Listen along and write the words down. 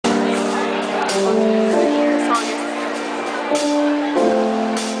I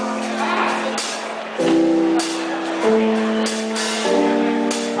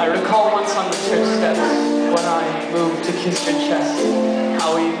recall once on the church steps, when I moved to kiss her chest,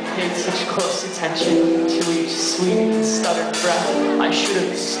 how we paid such close attention to each sweet and stuttered breath. I should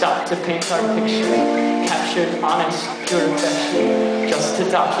have stopped to paint our picture, captured honest, pure affection, just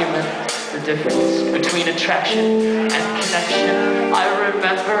to document the difference between attraction and connection. I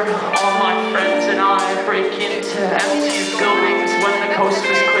remember all my friends and I break into empty buildings when the coast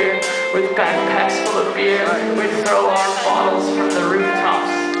was clear, with backpacks full of beer. We'd throw our bottles from the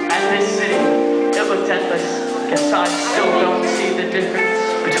rooftops. And this city, it looked endless. Guess I still don't see the difference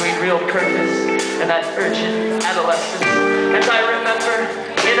between real purpose and that urgent adolescence. And I remember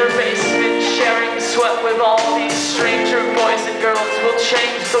in her basement sharing sweat with all these stranger boys and girls. We'll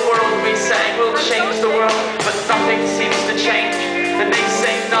change the world, we sang, we'll change the world. But nothing seems to change, and they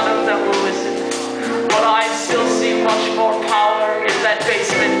say none of them will listen. But I still see much more power in that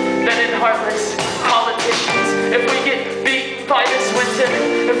basement than in heartless politicians. If we get beaten by this winter,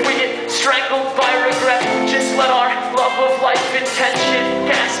 if we get strangled by regret, just let our love of life in tension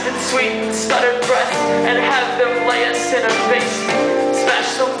gasp in sweet and stuttered breath.